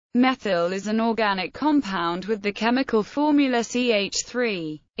Methyl is an organic compound with the chemical formula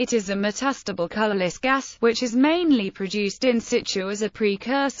CH3. It is a metastable colourless gas, which is mainly produced in situ as a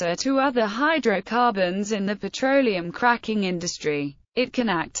precursor to other hydrocarbons in the petroleum cracking industry. It can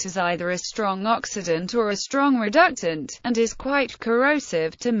act as either a strong oxidant or a strong reductant, and is quite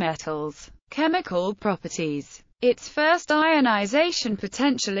corrosive to metals. Chemical properties. Its first ionization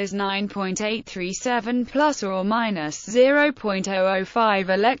potential is 9.837 plus or minus 0.005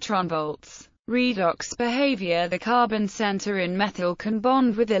 electron volts. Redox behavior. The carbon center in methyl can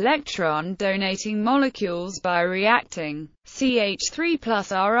bond with electron-donating molecules by reacting CH3 plus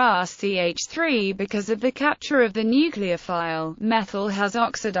RrCH3 because of the capture of the nucleophile. Methyl has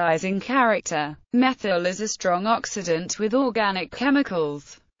oxidizing character. Methyl is a strong oxidant with organic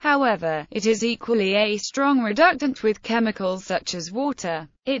chemicals. However, it is equally a strong reductant with chemicals such as water.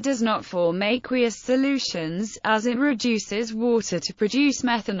 It does not form aqueous solutions, as it reduces water to produce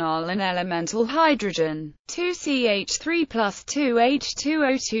methanol and elemental hydrogen. 2CH3 plus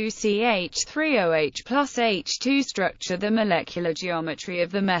 2H2O2CH3OH plus H2 structure. The molecular geometry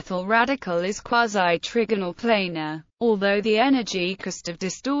of the methyl radical is quasi-trigonal planar, although the energy cost of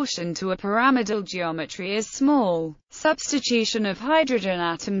distortion to a pyramidal geometry is small. Substitution of hydrogen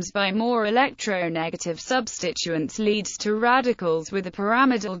atoms by more electronegative substituents leads to radicals with a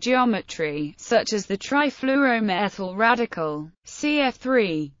pyramidal geometry, such as the trifluoromethyl radical,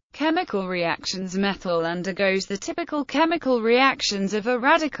 CF3. Chemical reactions. Methyl undergoes the typical chemical reactions of a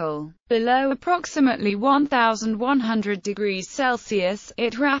radical. Below approximately 1100 degrees Celsius,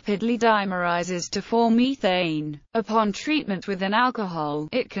 it rapidly dimerizes to form methane. Upon treatment with an alcohol,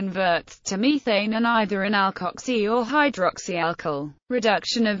 it converts to methane and either an alkoxy or hydroxyalkyl.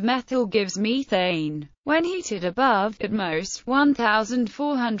 Reduction of methyl gives methane. When heated above, at most,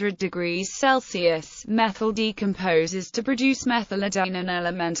 1400 degrees Celsius, methyl decomposes to produce methyladene and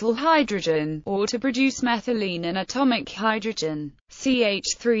elemental hydrogen, or to produce methylene and atomic hydrogen.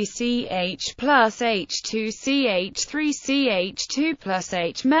 CH3CH plus H2CH3CH2 plus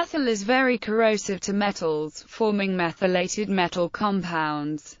H. Methyl is very corrosive to metals, forming methylated metal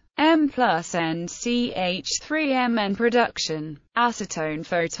compounds. M plus NCH3Mn. Production. Acetone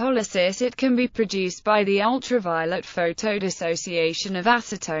photolysis. It can be produced by the ultraviolet photodissociation of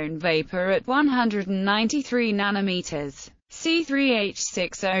acetone vapor at 193 nanometers.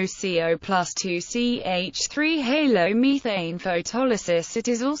 C3H6OCO plus 2CH3 halomethane photolysis. It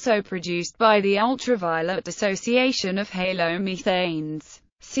is also produced by the ultraviolet dissociation of halomethanes.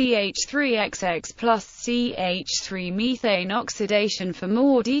 CH3XX plus CH3 methane oxidation. For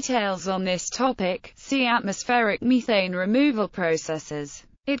more details on this topic, see atmospheric methane removal processes.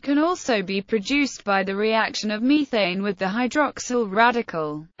 It can also be produced by the reaction of methane with the hydroxyl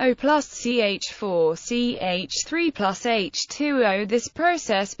radical O plus CH4 CH3 plus H2O. This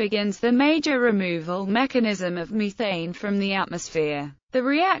process begins the major removal mechanism of methane from the atmosphere. The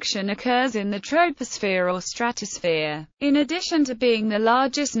reaction occurs in the troposphere or stratosphere. In addition to being the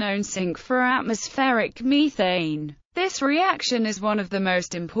largest known sink for atmospheric methane, this reaction is one of the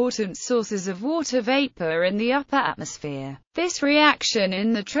most important sources of water vapor in the upper atmosphere. This reaction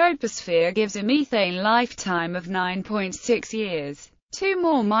in the troposphere gives a methane lifetime of 9.6 years. Two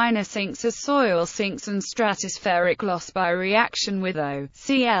more minor sinks are soil sinks and stratospheric loss by reaction with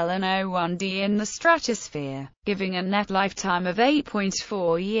OCl and O1d in the stratosphere, giving a net lifetime of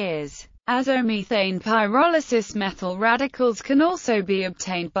 8.4 years. Azomethane pyrolysis. Methyl radicals can also be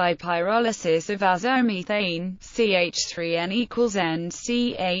obtained by pyrolysis of azomethane, CH3N equals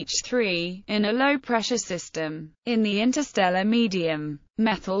NCH3, in a low-pressure system. In the interstellar medium.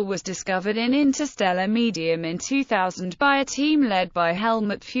 Methyl was discovered in interstellar medium in 2000 by a team led by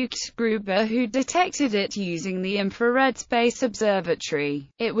Helmut Fuchsgruber, who detected it using the Infrared Space Observatory.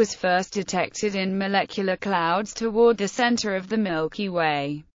 It was first detected in molecular clouds toward the center of the Milky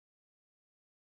Way.